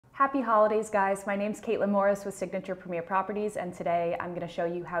Happy holidays, guys. My name's Caitlin Morris with Signature Premier Properties, and today I'm going to show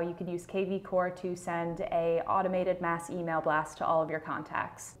you how you can use kvCORE to send a automated mass email blast to all of your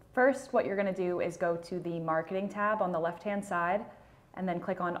contacts. First, what you're going to do is go to the Marketing tab on the left-hand side, and then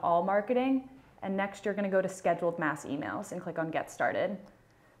click on All Marketing, and next you're going to go to Scheduled Mass Emails and click on Get Started.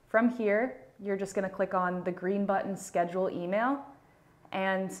 From here, you're just going to click on the green button Schedule Email,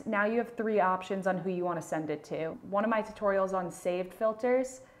 and now you have three options on who you want to send it to. One of my tutorials on saved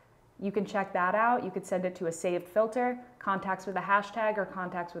filters, you can check that out. You could send it to a saved filter, contacts with a hashtag, or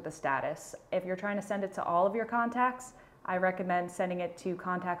contacts with a status. If you're trying to send it to all of your contacts, I recommend sending it to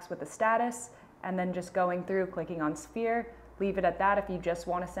contacts with a status and then just going through, clicking on sphere. Leave it at that if you just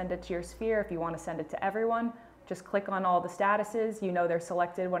want to send it to your sphere. If you want to send it to everyone, just click on all the statuses. You know they're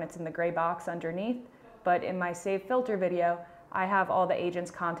selected when it's in the gray box underneath. But in my save filter video, I have all the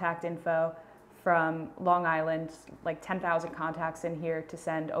agents' contact info from Long Island, like 10,000 contacts in here to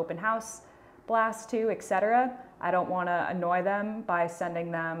send open house blasts to, etc. I don't want to annoy them by sending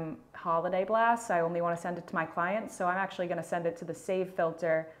them holiday blasts. I only want to send it to my clients, so I'm actually going to send it to the save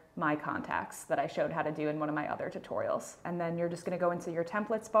filter, my contacts, that I showed how to do in one of my other tutorials. And then you're just going to go into your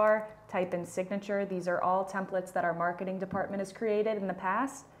templates bar, type in signature. These are all templates that our marketing department has created in the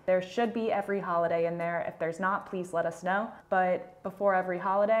past. There should be every holiday in there. If there's not, please let us know. But before every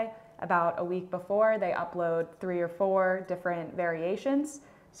holiday, about a week before, they upload 3 or 4 different variations.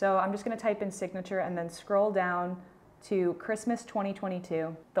 So I'm just going to type in signature and then scroll down to Christmas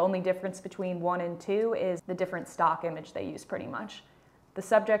 2022. The only difference between 1 and 2 is the different stock image they use pretty much. The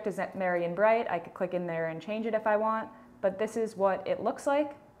subject is Merry and Bright. I could click in there and change it if I want, but this is what it looks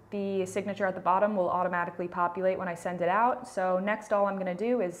like. The signature at the bottom will automatically populate when I send it out. So next, all I'm going to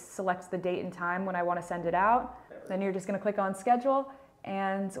do is select the date and time when I want to send it out. Then you're just going to click on schedule.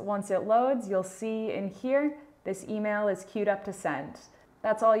 And once it loads, you'll see in here, this email is queued up to send.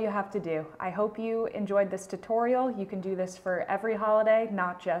 That's all you have to do. I hope you enjoyed this tutorial. You can do this for every holiday,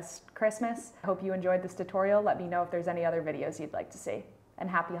 not just Christmas. I hope you enjoyed this tutorial. Let me know if there's any other videos you'd like to see. And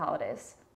happy holidays.